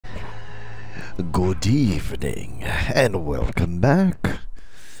Good evening and welcome back.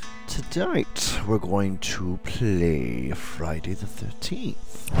 Tonight we're going to play Friday the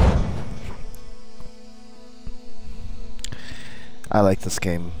 13th. I like this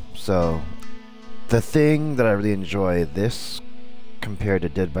game. So the thing that I really enjoy this compared to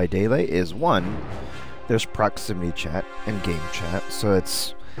Dead by Daylight is one, there's proximity chat and game chat, so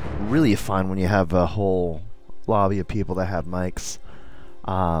it's really fun when you have a whole lobby of people that have mics.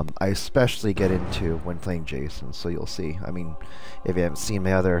 I especially get into when playing Jason, so you'll see. I mean, if you haven't seen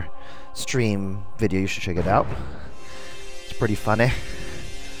my other stream video, you should check it out. It's pretty funny.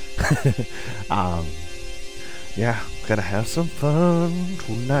 Yeah, gonna have some fun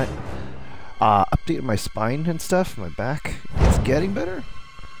tonight. Updating my spine and stuff, my back. It's getting better.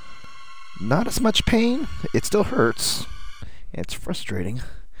 Not as much pain. It still hurts. It's frustrating.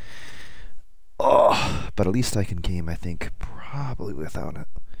 Oh, but at least I can game, I think, probably without it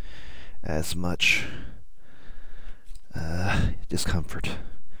as much discomfort.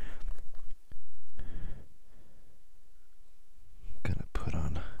 Gonna put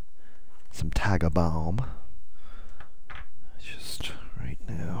on some Tagabalm just right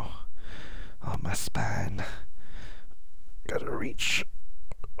now on my spine. Gotta reach.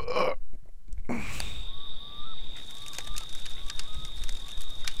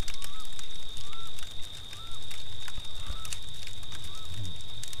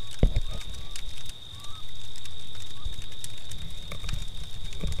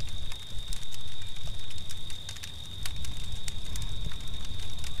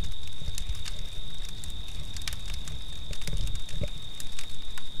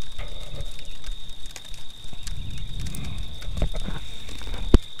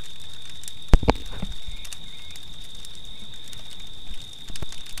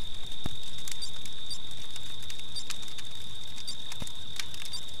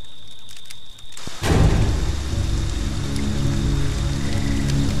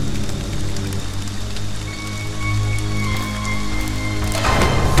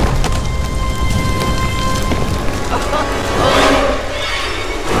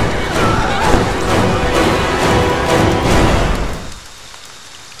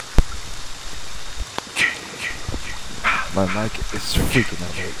 My mic is freaking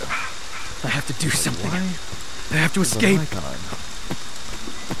out. There you go. I have to do something. Why? I have to escape. Mic on.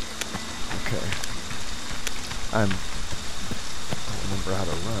 Okay. I don't remember how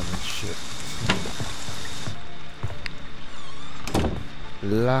to run and shit.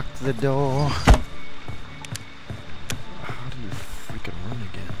 Lock the door. How do you freaking run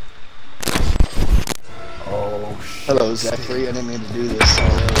again? Oh shit. Hello, Zachary. I didn't mean to do this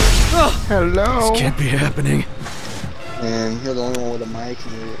already. Oh, hello. this can't be happening. And you're the only one with a mic,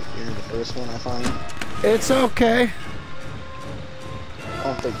 and you're the first one I find. It's okay. I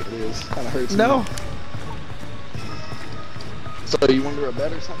don't think it is. Kind of hurts No. me. So you want to do a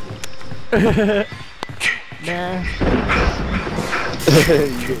bet or something? Nah. You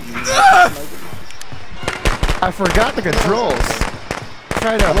didn't I forgot the controls.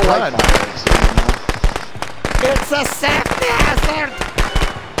 Try to run. It's a safety hazard!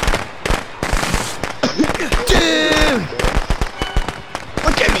 Dude!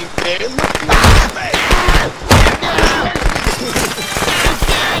 Look at me, man! Look at me!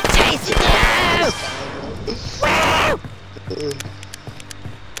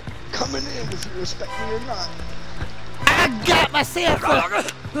 Coming in if you respect me or not. I got myself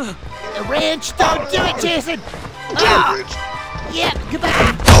a wrench. Don't do it, Jason! Rich. Yeah,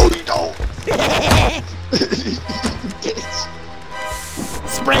 goodbye! Oh, you don't!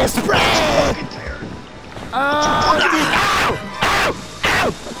 Spray, spray! Oh, ow!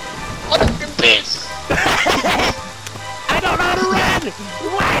 Ow! What a bitch! I don't know how to run!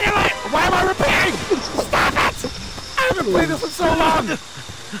 Why am I repairing? Stop it! I haven't played this in so long!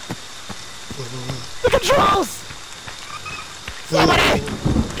 The controls! Somebody!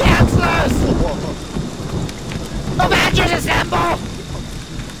 Counselors! Avengers assemble!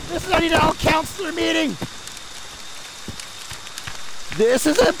 This is I need an all-counselor meeting! This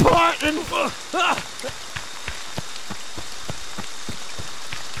is important!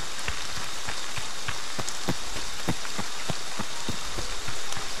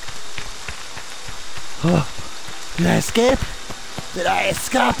 Oh, did I escape? Did I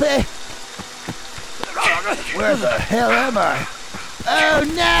escape? Where the hell am I? Oh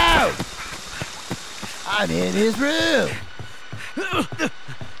no! I'm in his room!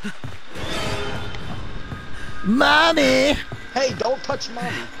 Mommy! Hey, don't touch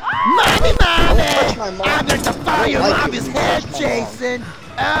mommy. Mommy! Don't touch my mom. I'm going to fire your I don't like mommy's it when you head, touch my mom. Jason!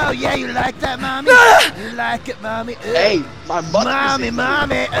 Oh, yeah, you like that, mommy? You like it, mommy? Ooh. Hey, my butt.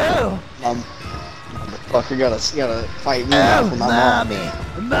 Mommy. Oh. Fucker gotta fight me now for my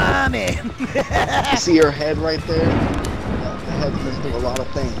Mommy. You see her head right there? The head can do a lot of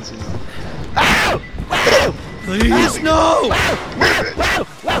things, you know. Oh! Wow! Please, no!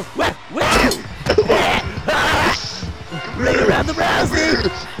 Ring around the rosy!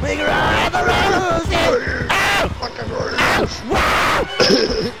 Ring around the rosy! Wow!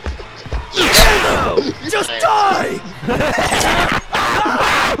 No! Just die!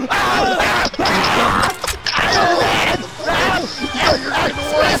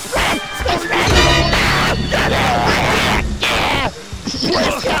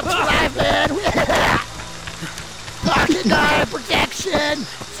 Pocket guard protection!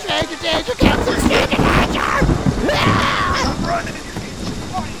 Stranger danger comes from stranger danger! I'm running.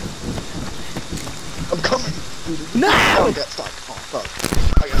 I'm coming. No! Oh, I got stuck. Oh, fuck.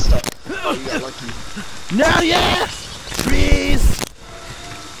 I got stuck. Oh, you got lucky. No, yeah! Trees!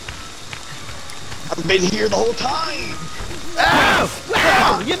 I've been here the whole time. Oh!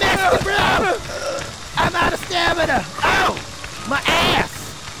 Wow! You missed it, bro! I'm out of stamina! Oh! My ass!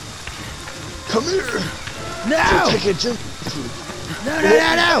 Come here. No! Take a jump.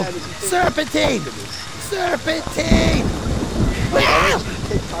 No! Serpentine! Serpentine! Wow!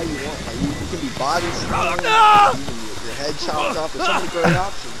 Take how you want. Like, you can be body slammed, No! your head chopped off. There's so many great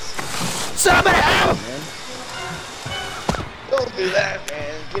options. Somebody out! Man. Don't do that,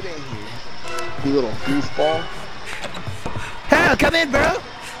 man. Get in here. You little goofball. Hell, come in, bro!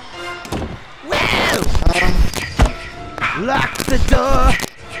 Wow! Lock the door!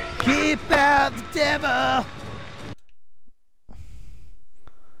 Keep out the devil!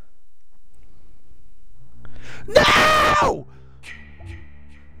 No!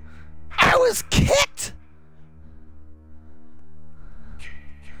 I was kicked!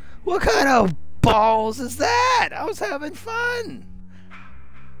 What kind of balls is that? I was having fun!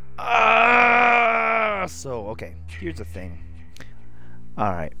 Okay, here's the thing.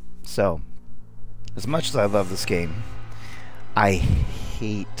 Alright, so, as much as I love this game, I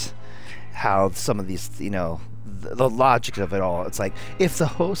hate how some of these, you know, the logic of it all. It's like, if the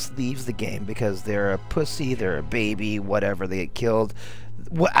host leaves the game because they're a pussy, they're a baby, whatever, they get killed,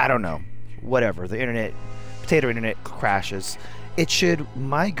 I don't know, whatever, the internet, potato internet crashes, it should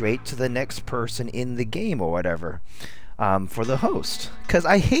migrate to the next person in the game or whatever, for the host. Because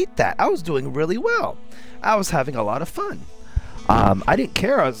I hate that. I was doing really well. I was having a lot of fun. I didn't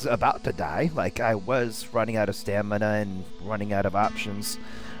care I was about to die. Like, I was running out of stamina and running out of options.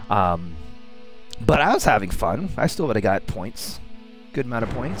 But I was having fun. I still would have got points. Good amount of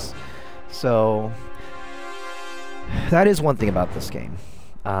points. So, that is one thing about this game.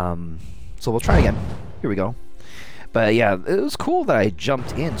 So we'll try again. Here we go. But yeah, it was cool that I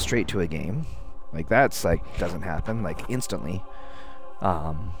jumped in straight to a game. Like, that's, like, doesn't happen, like, instantly.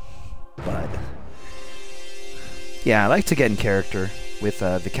 But yeah, I like to get in character with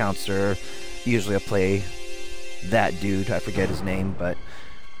the counselor. Usually I play that dude, I forget his name, but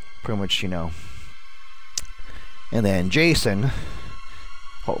pretty much, you know. And then Jason,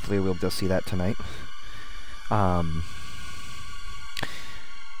 hopefully we'll just see that tonight. But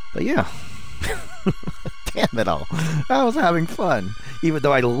yeah. Damn it all. I was having fun. Even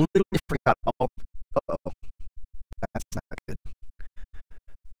though I literally forgot all. Uh-oh. That's not good.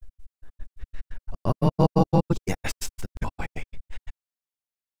 Oh, yes, the joy.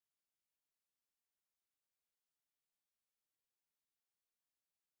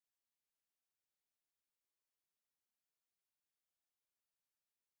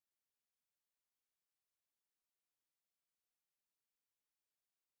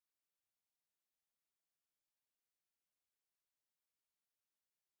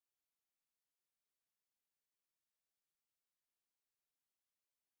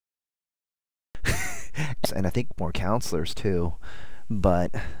 And I think more counselors too,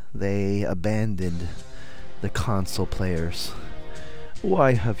 but they abandoned the console players.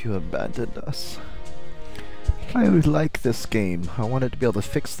 Why have you abandoned us? I would like this game. I wanted to be able to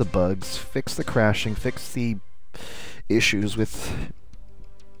fix the bugs, fix the crashing, fix the issues with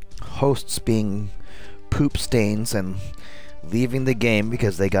hosts being poop stains and leaving the game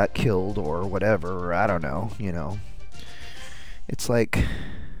because they got killed or whatever, or I don't know, you know. It's like,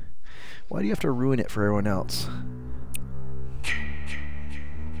 why do you have to ruin it for everyone else?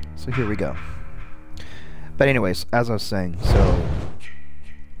 So here we go. But anyways, as I was saying, so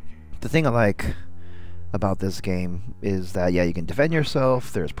the thing I like about this game is that, yeah, you can defend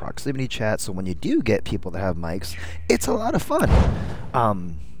yourself, there's proximity chat, so when you do get people that have mics, it's a lot of fun.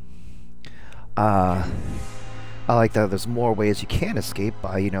 I like that there's more ways you can escape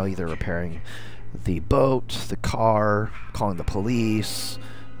by, you know, either repairing the boat, the car, calling the police,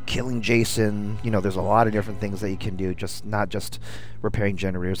 killing Jason. You know, there's a lot of different things that you can do, just not just repairing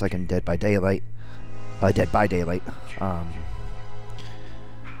generators like in Dead by Daylight.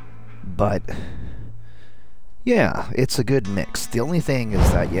 But yeah, it's a good mix. The only thing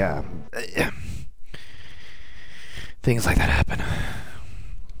is that, yeah, things like that happen.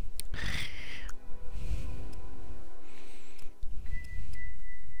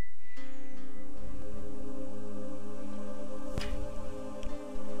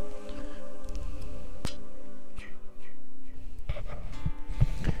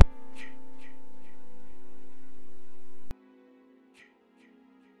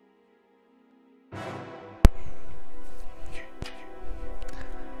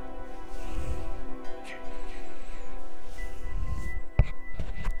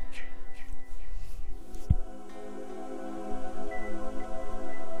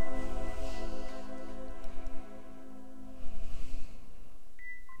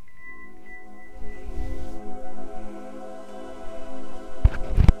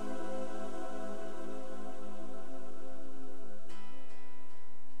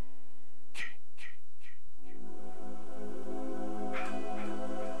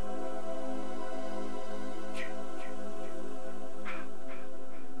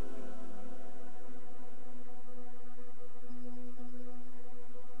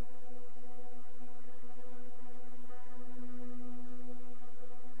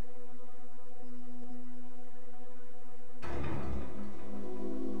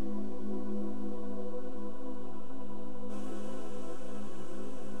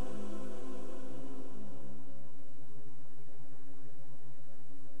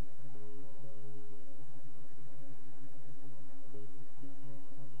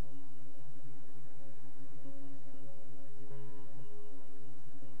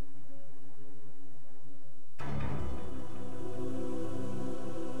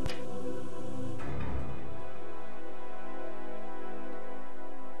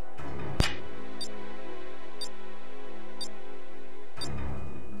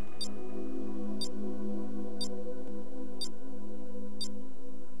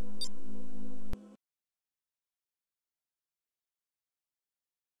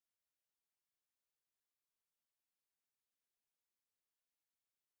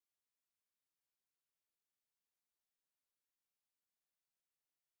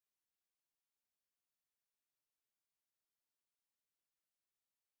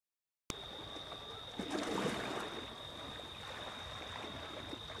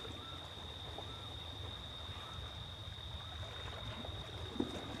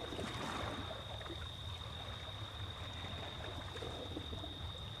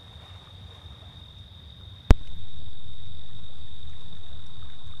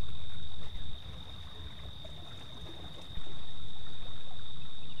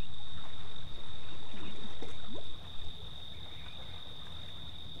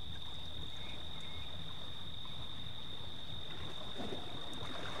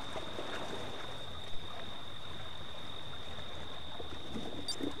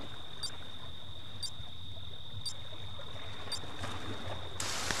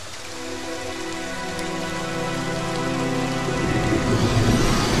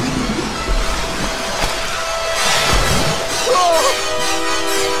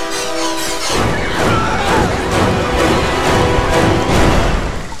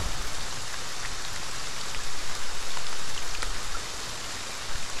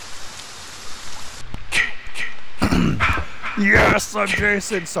 Yes, I'm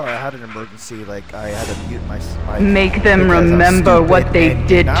Jason. Sorry, I had an emergency. Like, I had to mute my Make them remember what they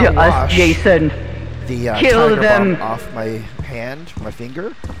did to us, Jason. The Kill them off my hand, my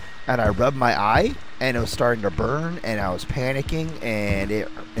finger, and I rubbed my eye, and it was starting to burn, and I was panicking, and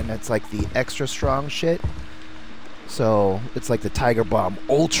it's like the extra strong shit. So it's like the Tiger Balm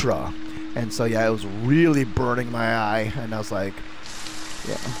Ultra, and so yeah, it was really burning my eye, and I was like,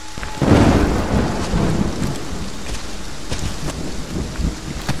 yeah.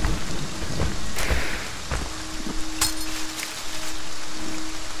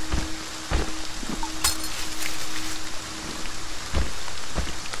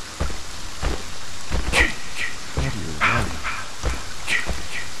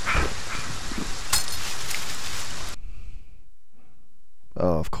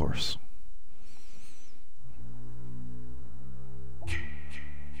 Oh, of course.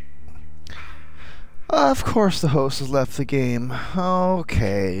 Of course the host has left the game.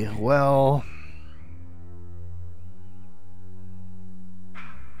 Okay, well...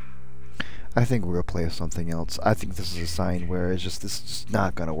 I think we're gonna play something else. I think this is a sign where this is just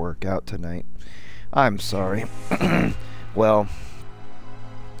not gonna work out tonight. I'm sorry. Well,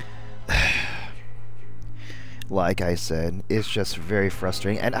 like I said, it's just very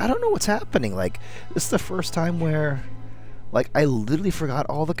frustrating, and I don't know what's happening. Like, this is the first time where, like, I literally forgot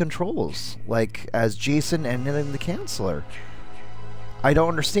all the controls, like, as Jason and then the counselor. I don't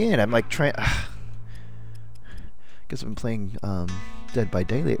understand. I'm like trying. Guess I've been playing Dead by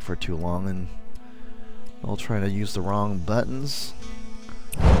Daylight for too long, and I'll try to use the wrong buttons.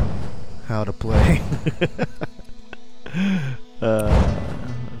 How to play. Let's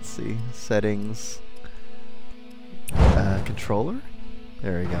see. Settings. Controller?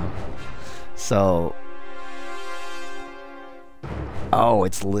 There we go. So... Oh,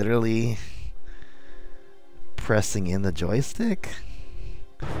 it's literally... pressing in the joystick?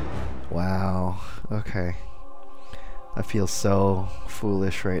 Wow. Okay. I feel so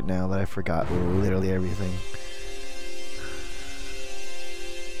foolish right now that I forgot literally everything.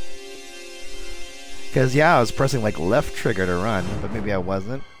 Because, yeah, I was pressing, like, left trigger to run, but maybe I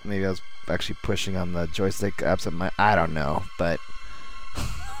wasn't. Maybe I was actually pushing on the joystick absent my... I don't know, but...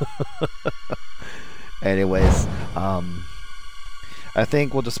 Anyways, I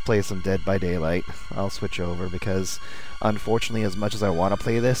think we'll just play some Dead by Daylight. I'll switch over because, unfortunately, as much as I want to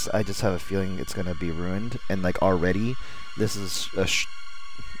play this, I just have a feeling it's going to be ruined. And, like, already, this is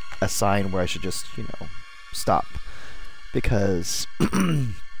a sign where I should just, you know, stop. Because...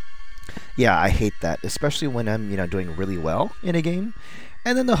 Yeah, I hate that, especially when I'm, you know, doing really well in a game,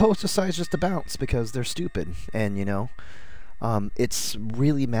 and then the host decides just to bounce because they're stupid, and, you know, it's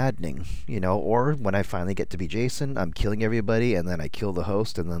really maddening, you know, or when I finally get to be Jason, I'm killing everybody, and then I kill the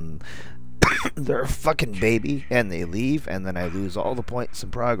host, and then they're a fucking baby, and they leave, and then I lose all the points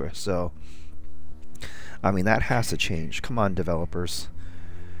in progress, so, I mean, that has to change. Come on, developers.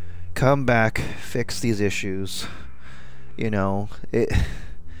 Come back, fix these issues, you know,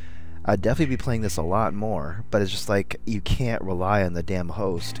 I'd definitely be playing this a lot more, but it's just like, you can't rely on the damn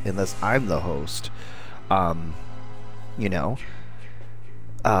host unless I'm the host, you know,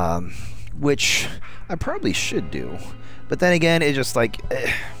 which I probably should do, but then again, it's just like,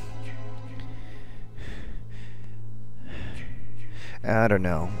 I don't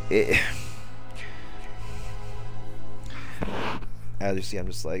know, as you see, I'm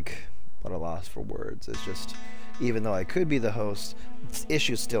just like, at a loss for words. It's just, even though I could be the host,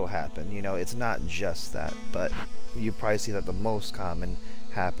 issues still happen, you know, it's not just that, but you probably see that the most common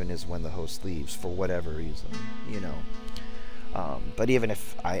happen is when the host leaves for whatever reason, you know, but even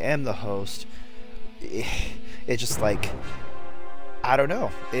if I am the host, it's just like, I don't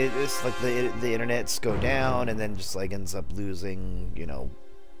know, it's like the internets go down and then just like ends up losing, you know,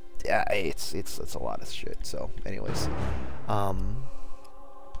 yeah, it's a lot of shit. So anyways,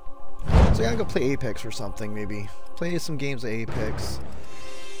 so yeah, I'll go play Apex or something, maybe. Play some games of Apex.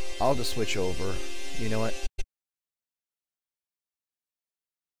 I'll just switch over. You know what?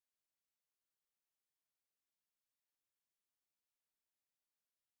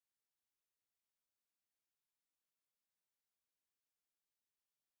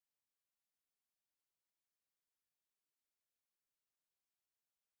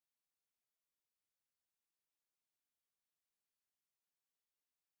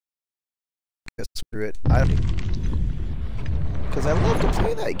 Screw it. Because I love to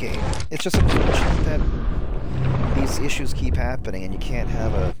play that game. It's just unfortunate that these issues keep happening and you can't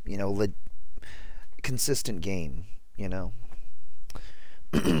have a, you know, consistent game, you know.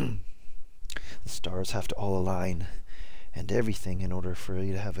 The stars have to all align and everything in order for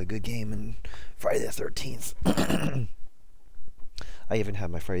you to have a good game in Friday the 13th. I even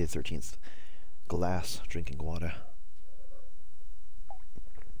have my Friday the 13th glass drinking water.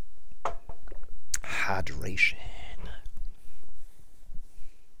 Hydration.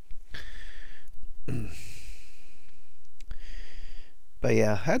 But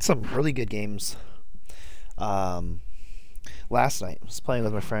yeah, I had some really good games. Last night I was playing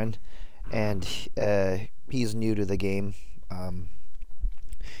with my friend, and he's new to the game.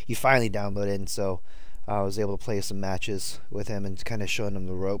 He finally downloaded, and so I was able to play some matches with him and kind of showing him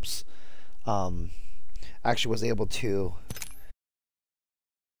the ropes. Actually was able to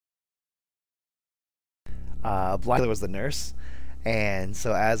Blythe was the nurse, and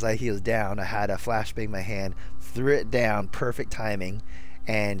so as he was down, I had a flashbang in my hand, threw it down, perfect timing,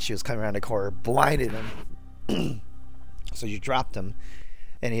 and she was coming around the corner, blinded him. So you dropped him,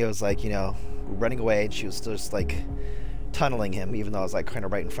 and he was like, you know, running away, and she was still just like tunneling him, even though I was like kind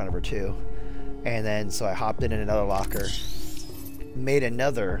of right in front of her too. And then so I hopped in another locker, made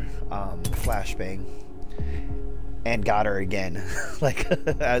another flashbang, and got her again. Like,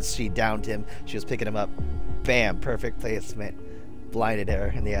 as she downed him, she was picking him up. Bam, perfect placement. Blinded her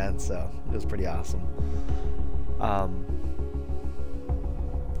in the end, so it was pretty awesome.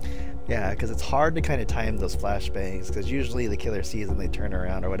 Yeah, because it's hard to kind of time those flashbangs, because usually the killer sees them, they turn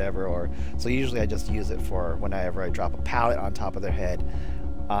around or whatever, or so usually I just use it for whenever I drop a pallet on top of their head,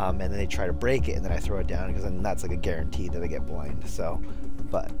 and then they try to break it, and then I throw it down, because then that's like a guarantee that they get blind. So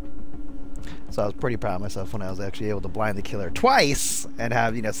I was pretty proud of myself when I was actually able to blind the killer twice and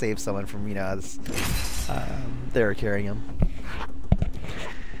have, you know, save someone from, you know, as they were carrying him.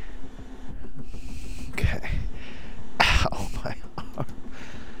 Okay. Ow, my arm.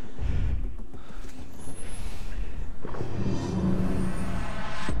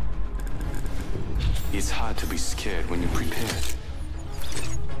 It's hard to be scared when you're prepared.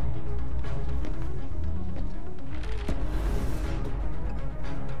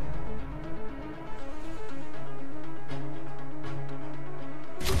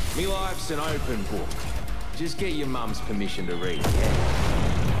 Me life's an open book. Just get your mum's permission to read,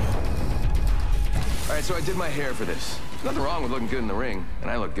 yeah? Alright, so I did my hair for this. There's nothing wrong with looking good in the ring, and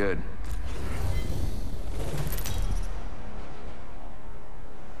I look good.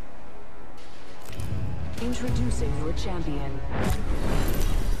 Introducing your champion.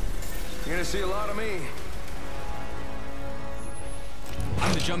 You're gonna see a lot of me.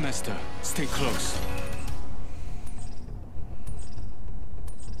 I'm the jump master. Stay close.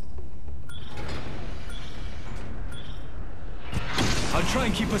 I'll try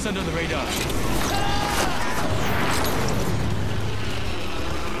and keep us under the radar.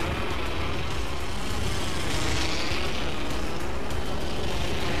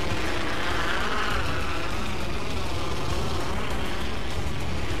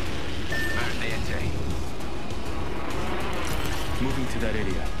 Moving to that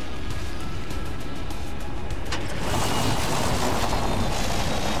area.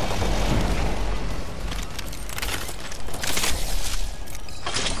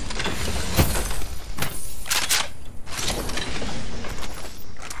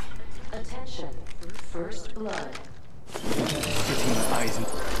 Attention, first blood. Getting my eyes in.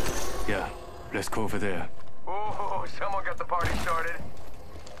 Yeah, let's go over there. Oh, someone got the party started.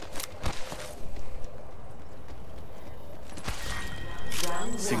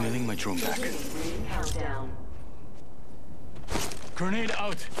 Signaling my drone back. Countdown. Grenade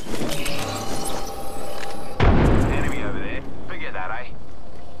out. Enemy over there. Forget that, eh?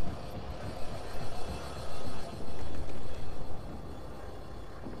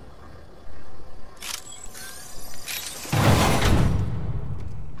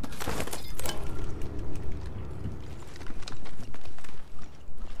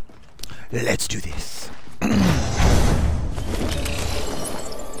 Let's do this.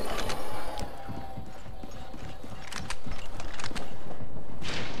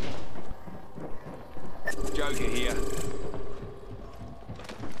 Joker here.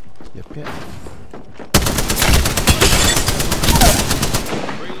 Yep.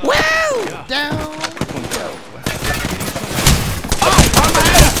 Woo! Yeah. Down.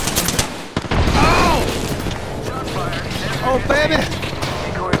 Oh, baby.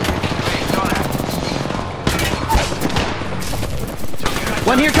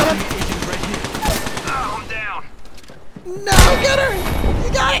 One here coming. I'm down. No, get her.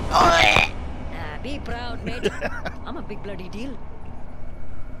 You got it. Oh. Be proud, mate. I'm a big bloody deal.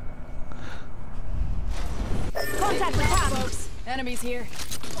 Contact with folks. Enemies here.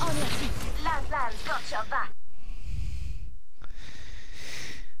 On your feet. Lance, got your back.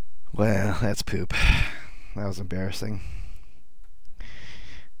 Well, that's poop. That was embarrassing.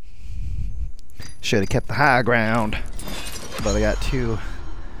 Should have kept the high ground. But I got two.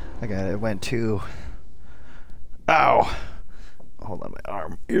 It went too. Ow! Hold on, my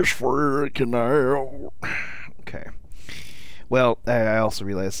arm is freaking out. Okay. Well, I also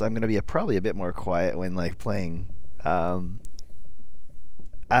realized I'm gonna be probably a bit more quiet when like playing. I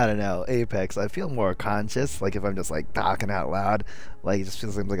don't know, Apex. I feel more conscious. Like if I'm just like talking out loud, like it just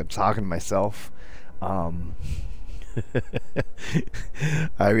feels like I'm talking to myself.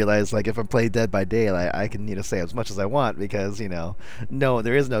 I realize like if I'm playing Dead by Daylight, I can say as much as I want because no,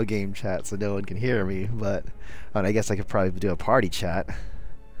 there is no game chat, so no one can hear me. But I guess I could probably do a party chat.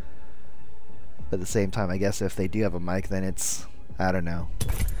 But at the same time, I guess if they do have a mic, then it's I don't know.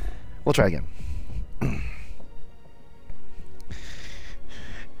 We'll try again.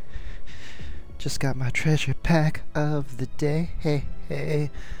 Just got my treasure pack of the day.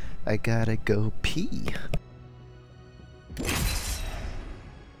 Hey, I gotta go pee.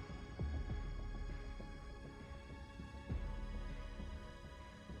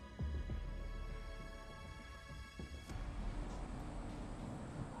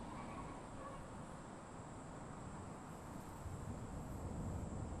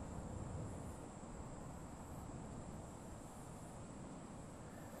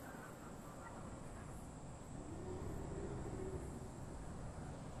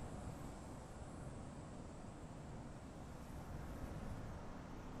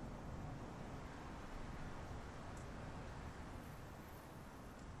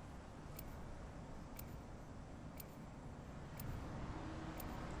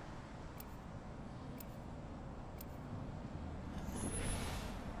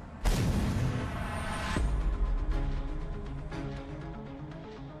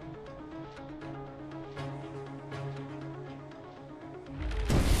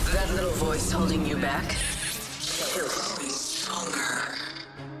 That little voice holding you back? He'll be stronger.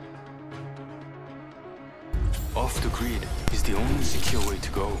 Off the grid is the only secure way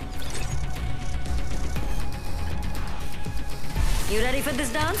to go. You ready for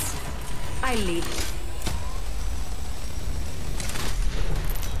this dance? I lead.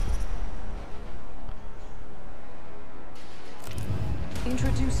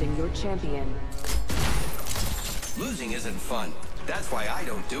 Introducing your champion. Losing isn't fun. That's why I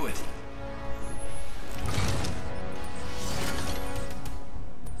don't do it.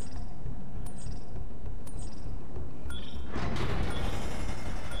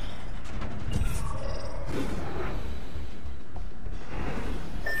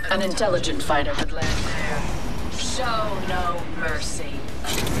 An intelligent fighter would land there. Show no mercy.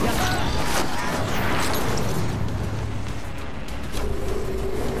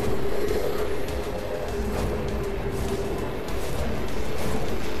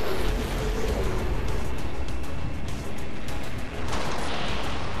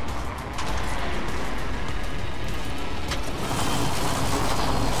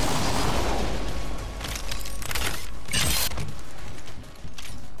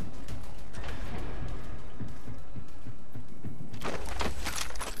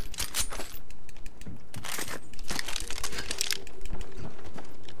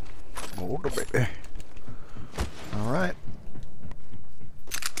 Baby. All right.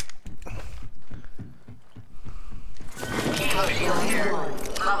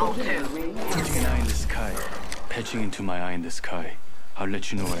 Level 2. Putting an eye in the sky. Patching into my eye in the sky. I'll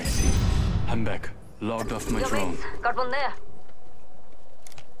let you know what I see. I'm back. Logged off my drone. Got one there.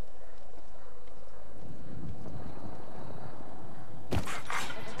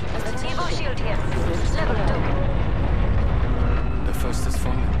 Evo shield here. Level 2. The first is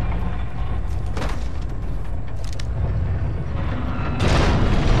fallen.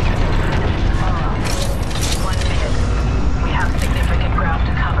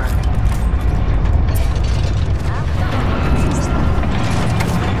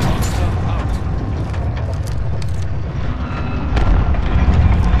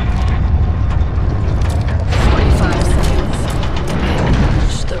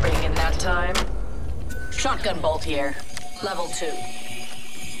 Shotgun bolt here. Level 2.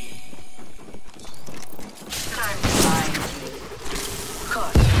 Time to find you.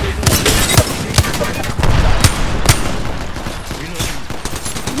 Caught.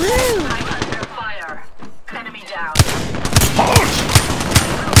 I'm under fire. Enemy down.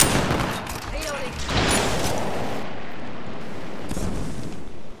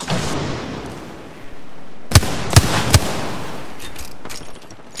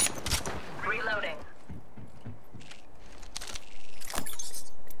 Reloading.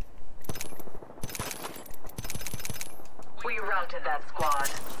 We routed that squad.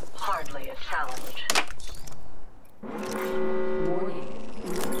 Hardly a challenge.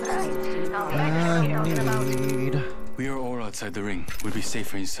 We are all outside the ring. We'll be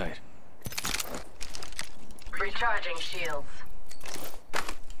safer inside. Recharging shields.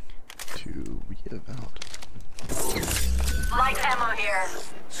 To re-eval. Light ammo here.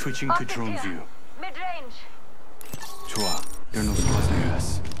 Switching to drone view. Mid-range. 좋아. There are no squads near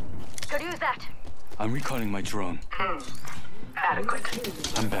us. Could use that. I'm recalling my drone.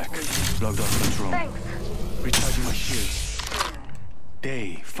 Adequate. I'm back. Logged off my drone. Thanks. Recharging my shields.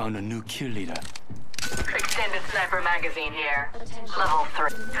 They found a new kill leader. Extended sniper magazine here. Level 3.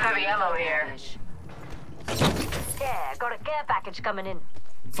 Heavy ammo here. Yeah, got a care package coming in.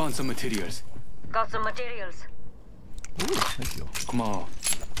 Found some materials. Got some materials. Thank you. Come on.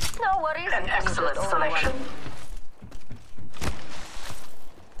 No worries. An excellent selection.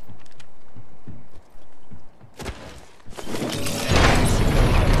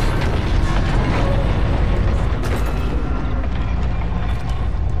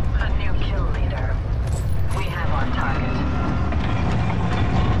 A new kill leader. We have our target.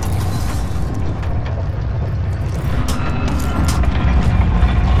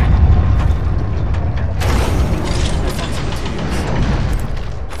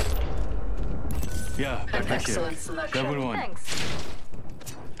 Yeah, An back here. excellent selection. Level 1. Thanks.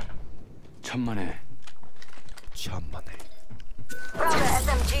 천만에. 천만에. Brother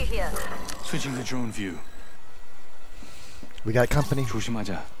SMG here. Switching to drone view. We got company.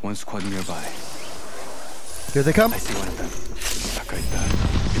 조심하자. One squad nearby. Here they come. I see one of them. 가까이 있다.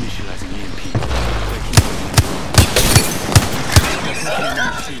 Initializing EMP.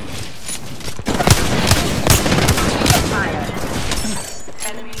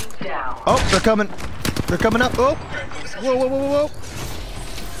 Enemy down. Oh, they're coming. They're coming up. Oh. Whoa, whoa, whoa, whoa, whoa.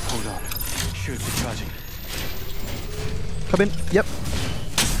 Hold on. Shields recharging. Come in. Yep.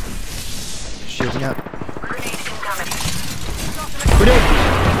 Shielding up. Grenade!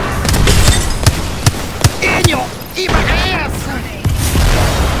 In your evil ass! I'm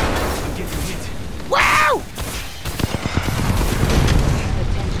getting hit. Wow!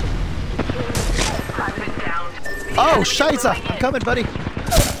 Oh, Scheisse! I'm coming, buddy.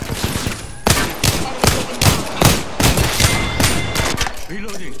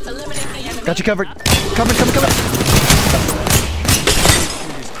 Reloading. Got you covered. Coming.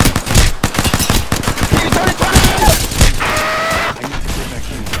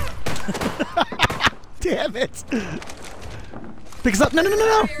 Damn it! Pick us up! No!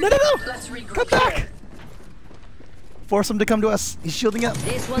 Come back! Force him to come to us. He's shielding up.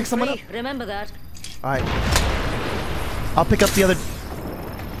 This Pick one's someone free. up. Remember that. All right. I'll pick up the other.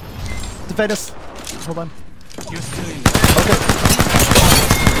 Defend us. Hold on. You're still in. Okay.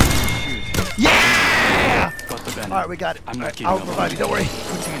 Yeah! Got the bandit. All right, we got it. I'm not giving I'll up. revive you. Don't worry.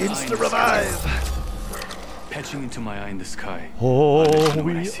 Insta revive. Patching into my eye in the sky. Oh, what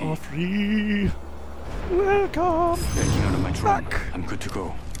we I see. are free. Welcome. Backing out of my drone. Back. I'm good to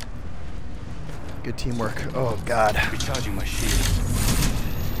go. Good teamwork. Oh God. Recharging my shield.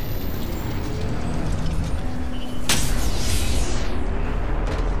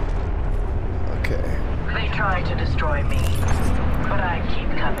 Okay. They try to destroy me, but I keep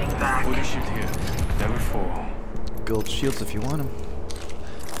coming back. Put a shield here. Level 4. Gold shields if you want them.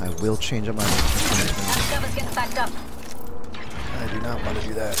 I will change up my. Cover's getting backed up. I do not want to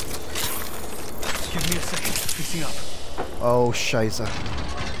do that. Give me a second. Fixing up. Oh, Scheisse.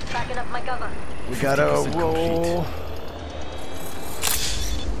 Backing up my cover. We gotta 50% roll.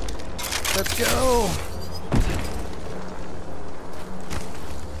 Let's go.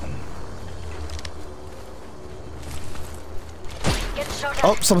 Get shot at.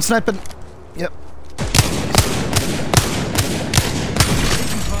 Oh, someone's sniping. Yep.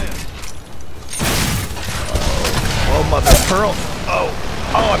 Oh, mother of pearl. Oh,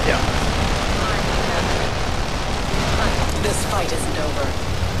 I'm down. This fight isn't over.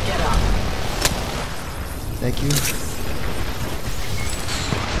 Get up. Thank you.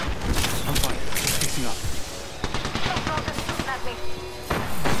 I'm fine. Fixing up.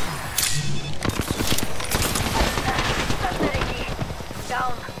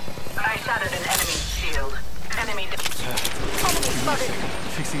 Down. I shattered an enemy's shield. Enemy spotted.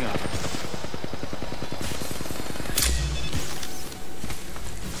 Fixing up.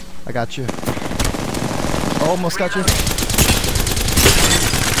 I got you. Almost got you.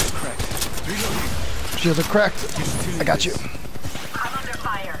 Cracked. Reloading. Shields are cracked. I got you. I'm under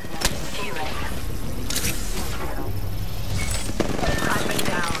fire. Healing. I've been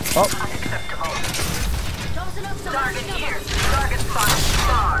down. Oh. Unacceptable. Johnson up, Target here. Target spotted.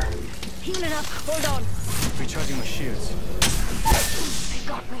 Far. Healing up. Hold on. Recharging my shields. They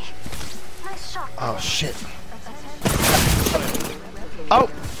got me. Nice shot. Oh shit. Oh.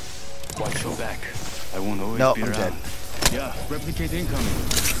 Watch your back. I won't always No, be I'm around. dead. Yeah, replicate incoming.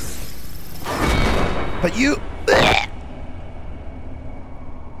 But you.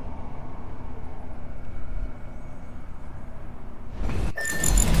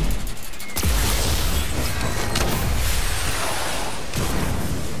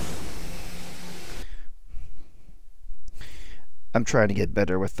 I'm trying to get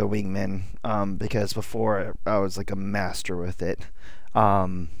better with the wingman, because before I was like a master with it,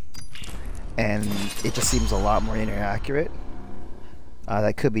 and it just seems a lot more inaccurate.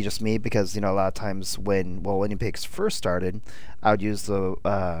 That could be just me, because a lot of times when Winnipeg's first started, I would use the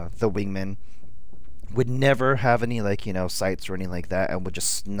wingman, would never have any sights or anything like that, and would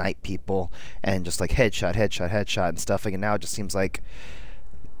just snipe people and just like headshot and stuff. And now it just seems like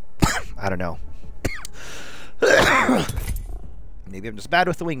I don't know. Maybe I'm just bad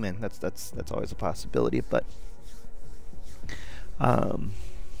with the wingman. That's always a possibility, but oh,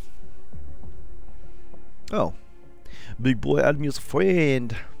 big boy Admiral's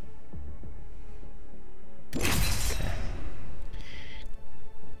friend.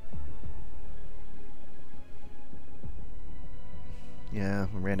 Yeah,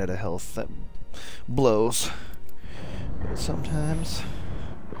 I ran out of health. That blows. But sometimes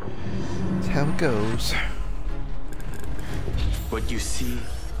it's how it goes. What you see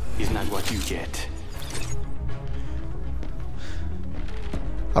is not what you get.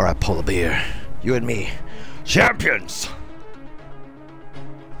 All right, polar bear, you and me, champions.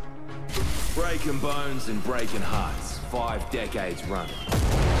 Breaking bones and breaking hearts. 5 decades running.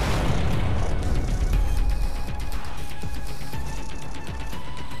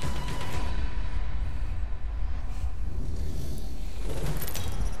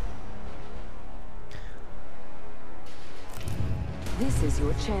 This is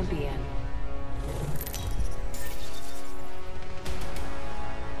your champion.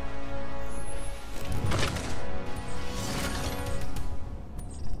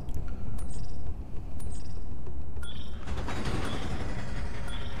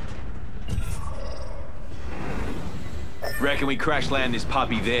 Reckon we crash land this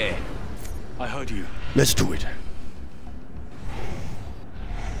puppy there. I heard you. Let's do it.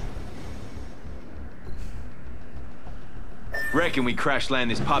 Reckon we crash land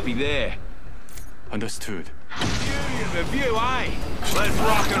this puppy there. Understood. Beauty of a view, eh? Let's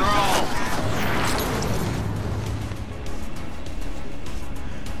rock and roll.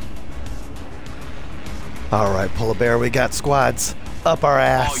 All right, Polar Bear, we got squads up our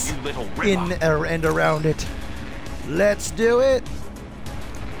ass, Oh, you little in ripper. and around it. Let's do it.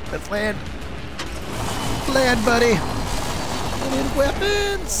 Let's land. Land, buddy. I need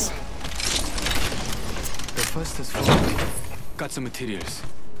weapons. The first is full. Got some materials.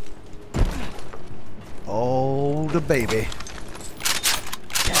 Oh, the baby.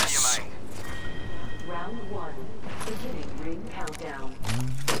 Yes. Round 1. Beginning ring countdown.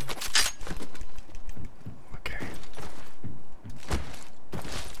 Okay.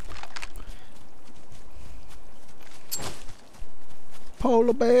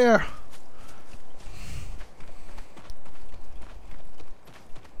 Polar Bear.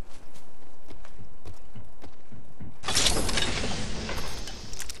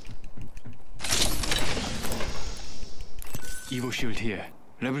 Evo shield here.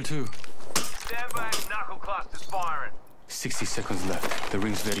 Level 2. Stand back, knuckle clusters firing. 60 seconds left. The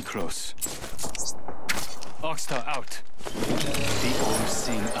ring's very close. Oxstar out. The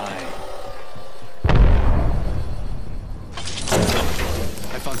all-seeing eye.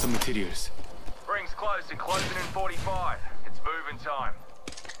 I found some materials. Ring's close and closing in 45. It's moving time.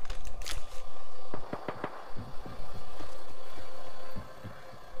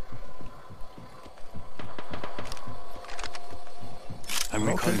 I'm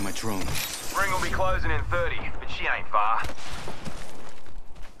recalling my drone. Ring will be closing in 30, but she ain't far.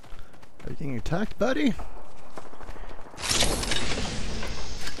 Are you getting attacked, buddy?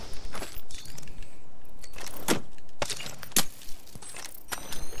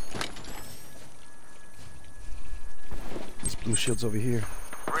 This blue shield's over here.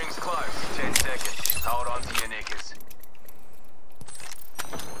 Ring's close. 10 seconds. Hold on to your knickers.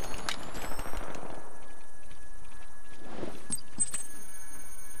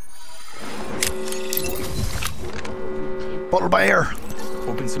 Polar Bear.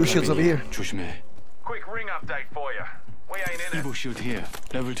 Open Blue shield's over here. 조심해. Quick ring update for you. We ain't in it. Evo shield here.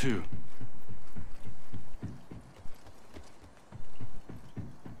 Level 2.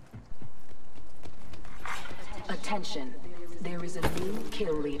 Attention. There is a new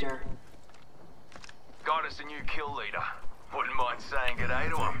kill leader. Got us a new kill leader. Wouldn't mind saying good day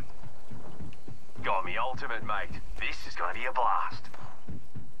to him. Got me ultimate, mate. This is gonna be a blast.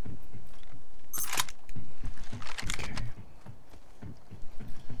 Okay.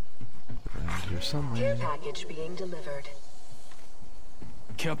 Around here somewhere. Care package being delivered.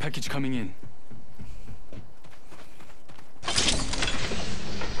 Care package coming in.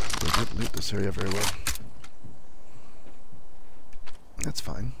 They didn't loot this area very well. That's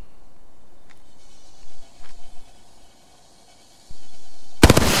fine.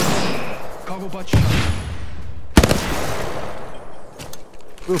 Cargo bot.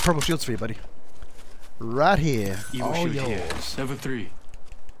 Ooh, purple shields for you, buddy. Right here. Evo All shield yours. here. Level 3.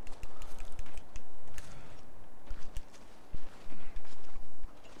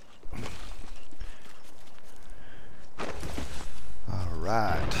 All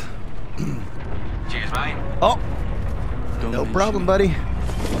right. Cheers, mate. Oh, Don't no mention problem, it. buddy.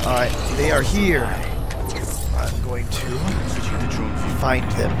 All right, they are here. I'm going to Switching the drone view.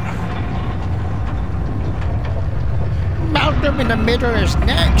 find them. Mount them in the middle is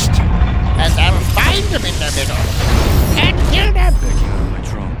next. And I'll find them in the middle. And kill them. Backing out of my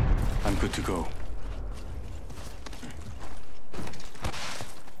drone. I'm good to go.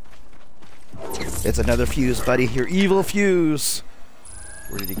 It's another fuse, buddy. Your evil fuse.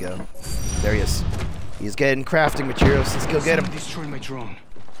 Where did he go? There he is. He's getting crafting materials. Let's go get him. Someone destroyed my drone.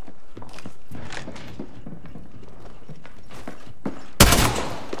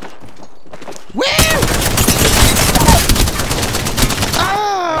 Woo!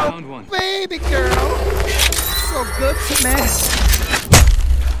 Oh, Found one. baby girl. So good to me.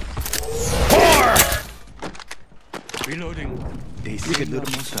 Reloading. They You say can do you're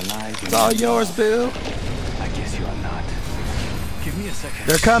it. most alive. It's all yours, boo. I guess you are not. Give me a second.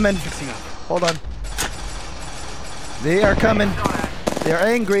 They're coming. Fixing up. Hold on. They are coming. They're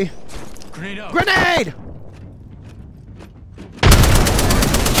angry. Grenade out. Grenade!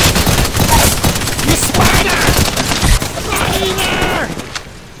 You spider! Spider!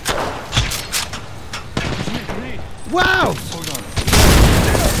 Grenade. Wow! Hold on.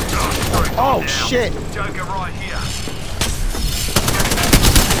 Oh, shit. Joker right here.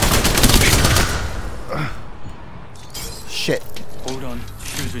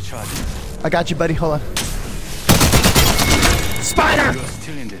 shields recharging. I got you, buddy. Hold on. Spider! You're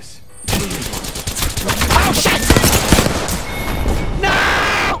still in this. Oh shit!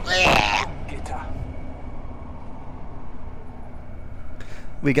 No! Get her.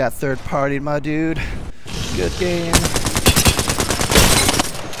 We got third party, my dude. Good game.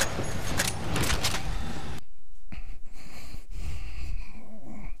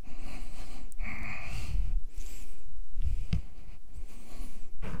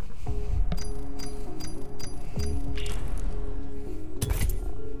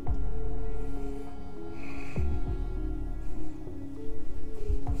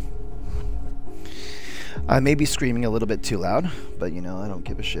 I may be screaming a little bit too loud, but you know, I don't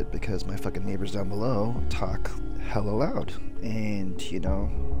give a shit because my fucking neighbors down below talk hella loud. And, you know,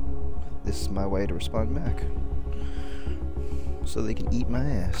 this is my way to respond back. So they can eat my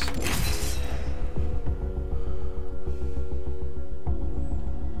ass.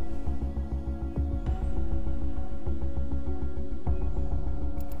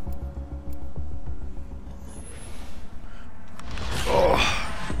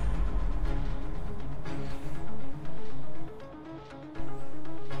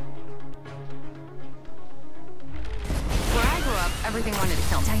 Everything wanted to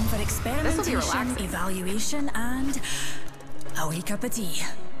kill me. Time for experimentation, evaluation, and a wee cup of tea.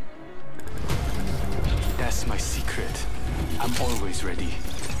 That's my secret. I'm always ready.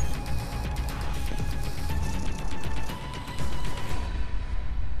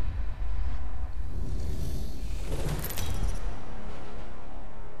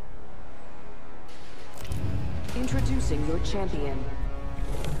 Introducing your champion.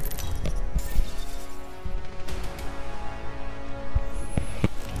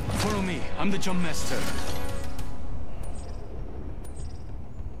 Follow me. I'm the jump master.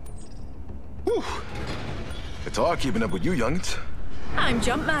 Whew. It's hard keeping up with you, youngins. I'm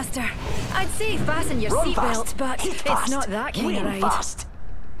Jump Master. I'd say fasten your seatbelt, but it's not that kind of ride. Fast.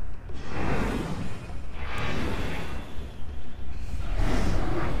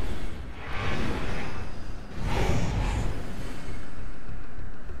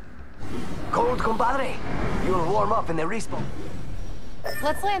 Cold, compadre. You'll warm up in the respawn.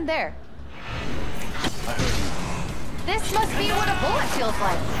 Let's land there. I heard you. This must be what a bullet feels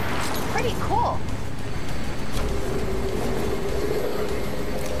like. Pretty cool.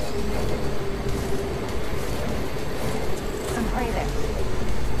 Some prey there.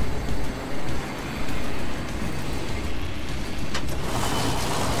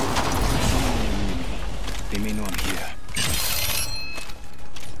 They may know I'm here.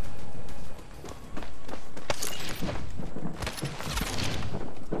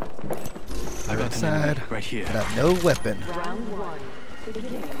 I got an enemy right here. But I have no weapon. Round one.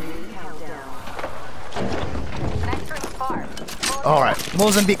 Beginning countdown. Next ring's far. Alright,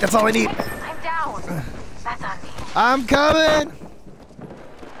 Mozambique, that's all I need. I'm down. That's on me. I'm coming!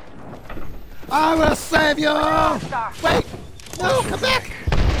 I will save you! Wait! No, come back!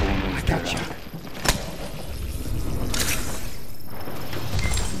 I got you.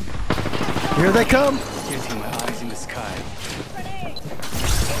 Here they come! Getting my eyes in the sky.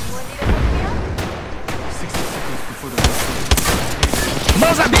 60 seconds before the whistle.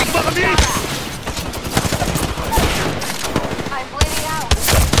 Mozambique! Mozambique! I'm bleeding out.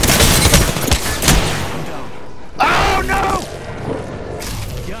 I'm down. Oh no!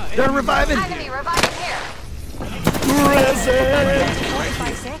 Yeah, They're reviving! Enemy reviving here. Risen!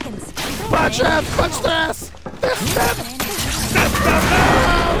 45 seconds. Punch him! Punch the ass!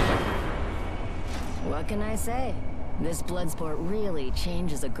 What can I say? This blood sport really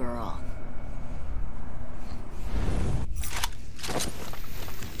changes a girl.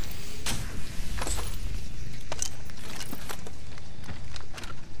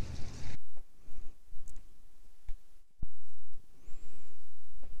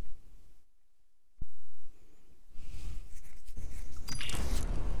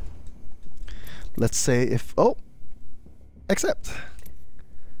 Let's say if... Oh! Accept.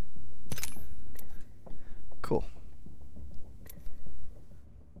 Cool.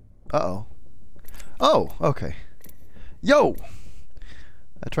 Uh-oh. Oh, okay. Yo!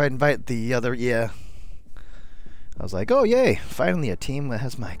 I tried to invite the other... Yeah. I was like, oh, yay! Finally a team that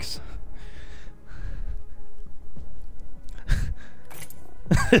has mics.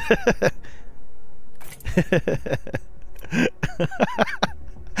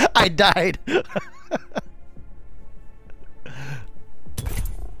 I died!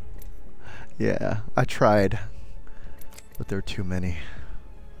 Yeah, I tried, but there are too many.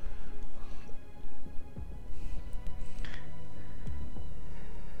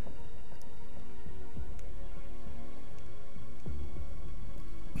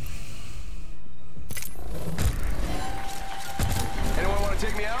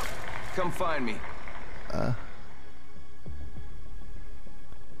 Come find me.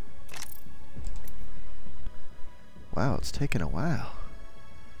 Wow, it's taken a while.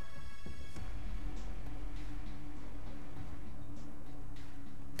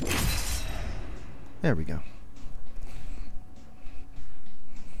 There we go.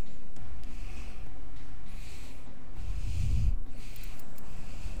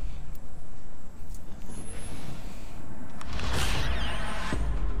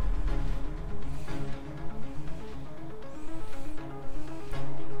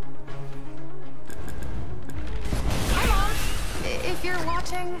 If you're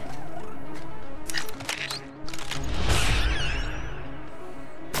watching...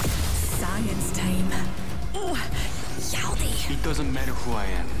 Science time. Ooh, yowdy. It doesn't matter who I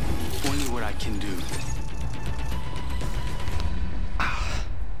am, only what I can do.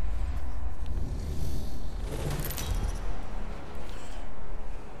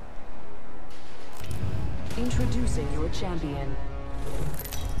 Introducing your champion.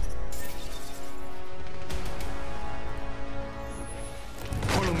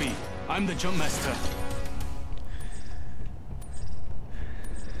 Follow me. I'm the jump master.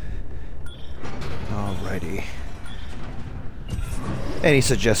 Alrighty. Any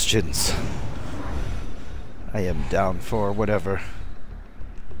suggestions? I am down for whatever.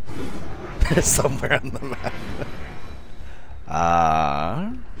 Somewhere on the map.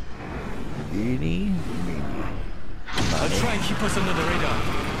 Eeny, meeny. I'll try and keep us under the radar.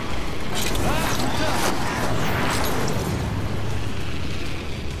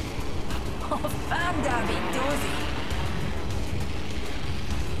 Oh, fam, Dabby, dozy.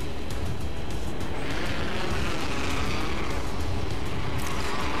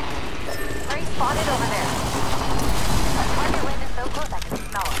 Very spotted over there. That target wind is so close I can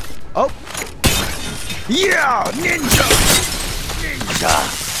smell it. Oh! Yeah! Ninja! Ninja!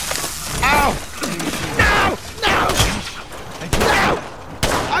 Ow! No! No! No!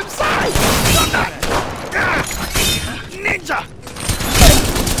 I'm sorry! I'm not! Ah! Ninja!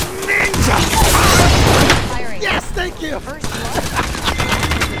 Ninja! Firing. Yes, thank you! First blood.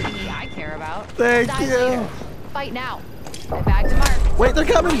 I care about. Thank Die you! later. Fight now. I bagged to mark. Wait, they're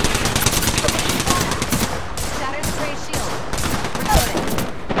coming! Shattered spray shield. Reloading.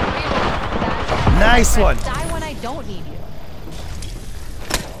 Reload. Nice one! Die when I don't need you.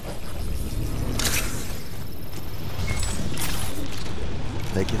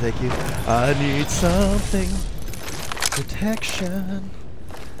 Thank you, thank you. I need something. Protection.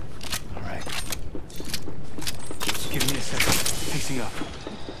 Alright. Give me a second. Fixing up.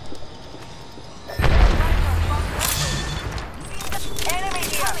 Enemy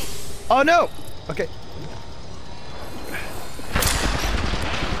here. Oh no! Okay.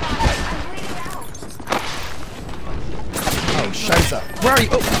 Oh, Shiza. Where are you?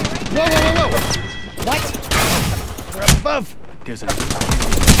 Oh! Whoa, whoa, whoa, whoa! What? We're up above! There's a...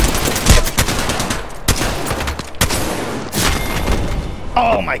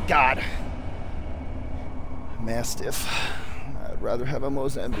 Oh my god! Mastiff. I'd rather have a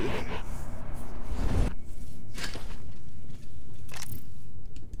Mozambique.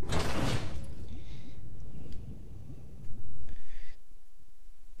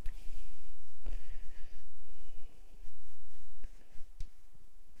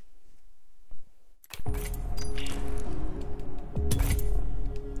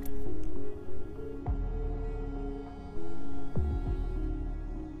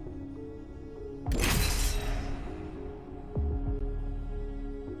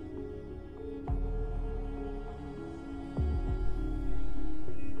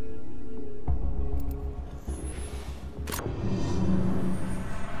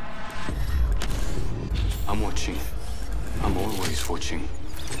 I'm watching. I'm always watching.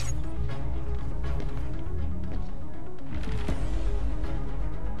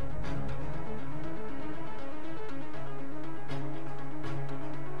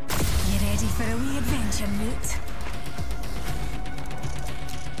 You ready for a wee adventure, mate?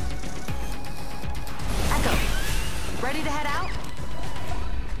 Echo. Ready to head out?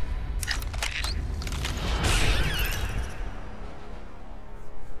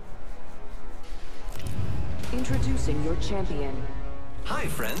 Introducing your champion. Hi,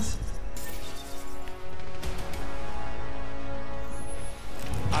 friends.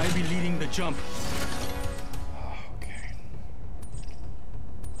 I'll be leading the jump. Okay.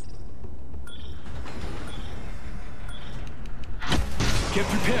 Get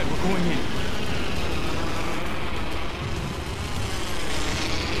prepared, we're going in.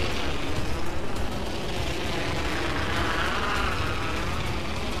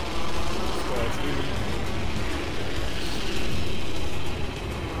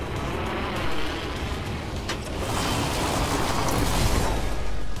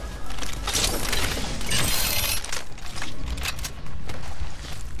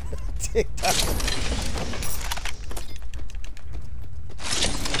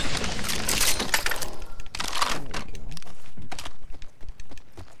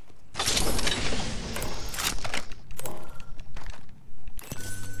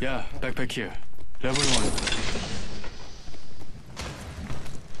 Yeah, backpack here. Level 1.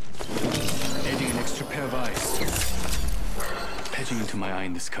 Adding an extra pair of eyes. Patching into my eye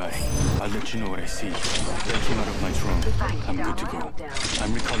in the sky. I'll let you know what I see. Breaking out of my drone. I'm good to go.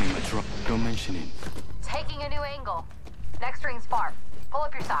 I'm recalling my drone. Don't mention it. Taking a new angle. Next ring's far. Pull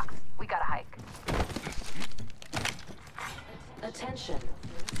up your socks. We gotta hike. Attention.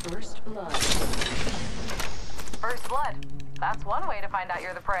 First blood. First blood. That's one way to find out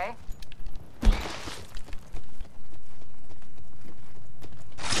you're the prey.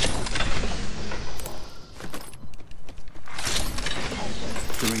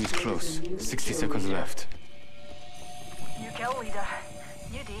 The ring is close. 60 seconds left. New kill leader.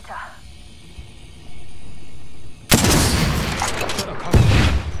 New data.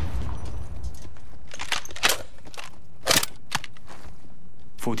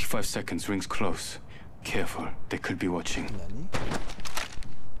 45 seconds, ring's close. Careful, they could be watching.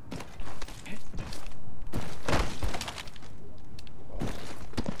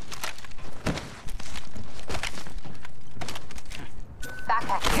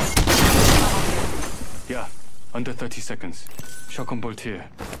 Backpack here. Yeah, under 30 seconds. Shotgun bolt here.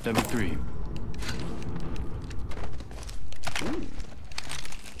 Level 3.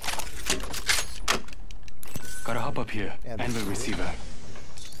 Gotta hop up here. Anvil receiver.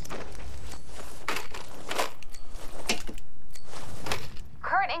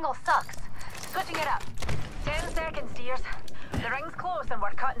 Current angle sucks. Switching it up. 10 seconds, dears. The ring's close and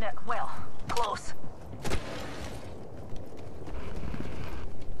we're cutting it. Well, close.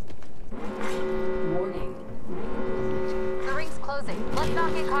 Warning. The ring's closing. Let's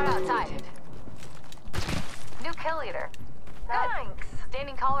not get caught outside. New kill leader. Thanks.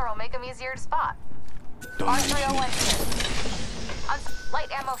 Standing collar will make them easier to spot. R301 here. Light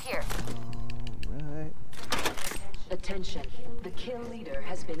ammo here. Alright. Attention. The kill leader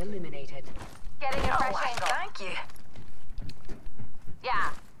has been eliminated. Getting a fresh angle. Thank you.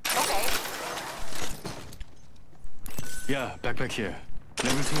 Yeah. Okay. Yeah, backpack here.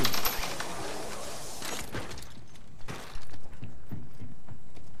 Level 2.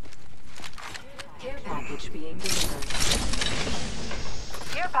 Care package being delivered.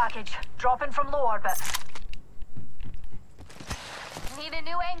 Care package. Dropping from low orbit. Need a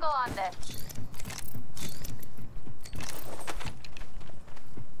new angle on this.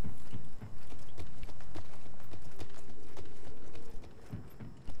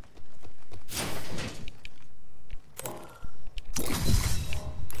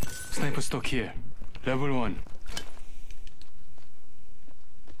 Sniper stock here. Level 1.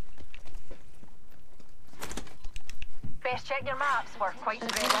 Best check your maps. We're quite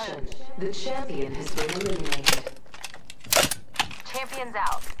spread out. Attention. The champion has been eliminated. Champion's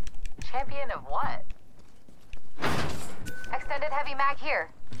out. Champion of what? Extended heavy mag here.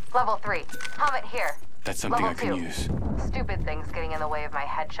 Level 3. Helmet here. That's something Level I can 2. use. Stupid things getting in the way of my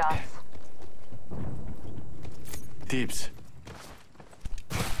headshots. Dibs.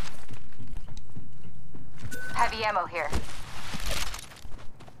 Heavy ammo here.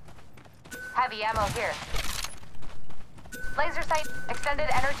 Heavy ammo here. Laser sight. Extended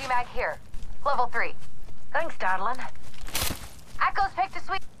energy mag here. Level 3. Thanks, darling. Echo's picked a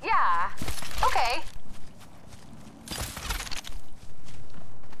sweet. Yeah. Okay.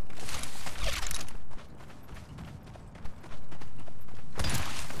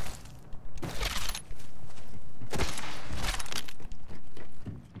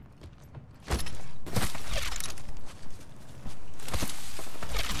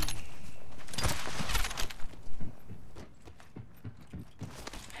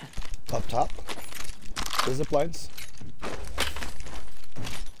 Up top. The zip lines.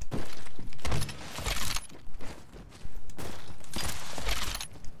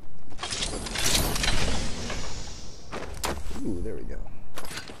 Ooh, there we go.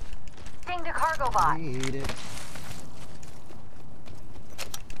 Ding to cargo bot. Need it.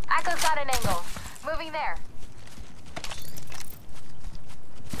 Echo's got an angle. Moving there.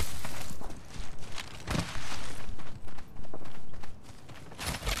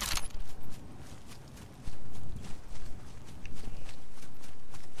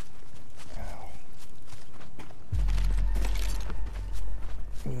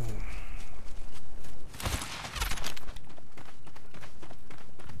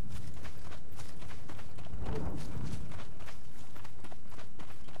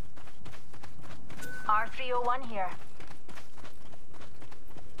 R301 here.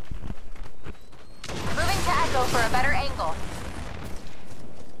 to Echo for a better angle.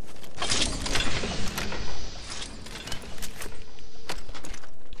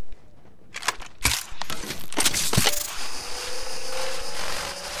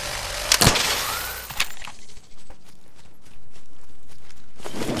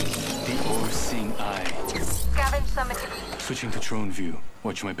 Scavenge some material. Switching to drone view.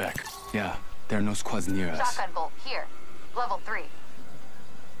 Watch my back. Yeah, there are no squads near us. Shotgun bolt here. Level 3.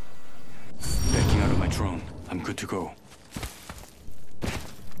 Backing out of my drone. I'm good to go.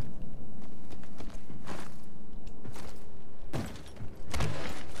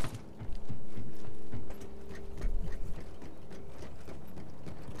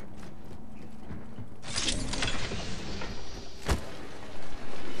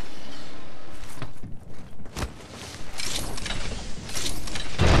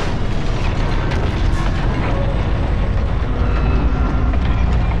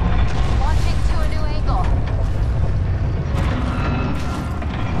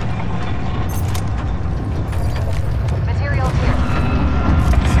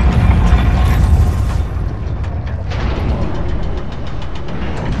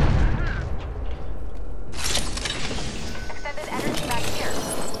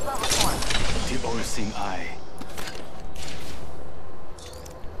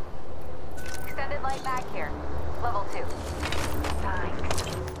 Extended light back here. Level 2.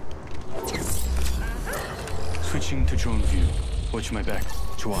 Switching to drone view. Watch my back.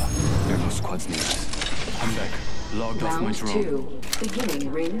 Chua, there are no squads near us. I'm back. Logged off my drone. Round 2.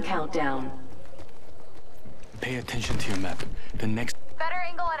 Beginning ring countdown. Pay attention to your map. The next... Better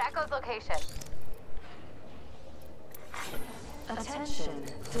angle at Echo's location. Attention.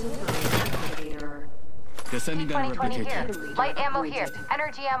 Delivery elevator. They're sending down a 2020 here. replicator. Light ammo here.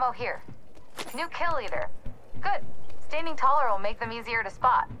 Energy ammo here. New kill leader. Good. Standing taller will make them easier to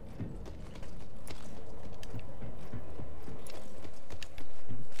spot.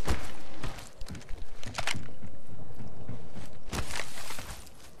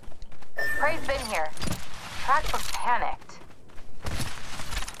 Prey's been here. Tracks look panicked.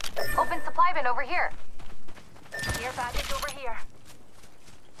 Open supply bin over here. Care package over here.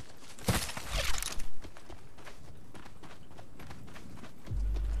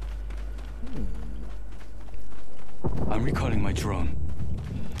 I'm recalling my drone.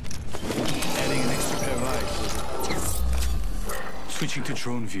 Adding an extra pair of eyes. Switching to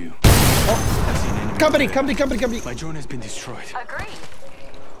drone view. Oh. Company. My drone has been destroyed. Agreed.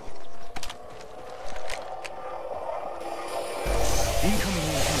 Incoming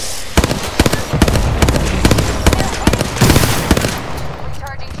EMP.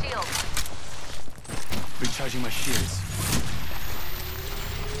 Recharging shields. Recharging my shields.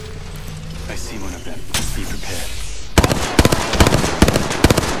 I see one of them. Be prepared.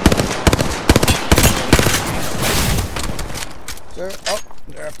 Sir, oh,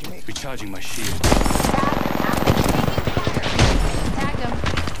 they're after me. Recharging my shield. Tagged him.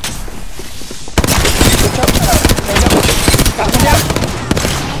 Got one down.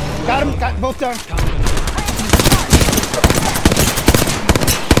 Got him. Got both down.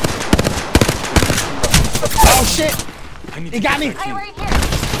 Oh shit! He got me. Hey, right here.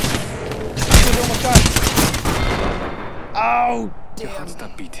 Oh Your heart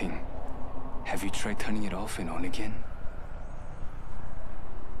stopped beating. Have you tried turning it off and on again?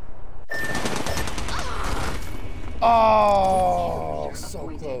 Oh, so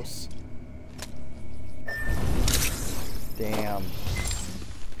close. Damn.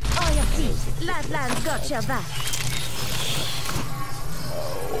 Oh, you see, Lad's got your back.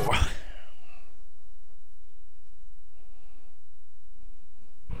 Oh.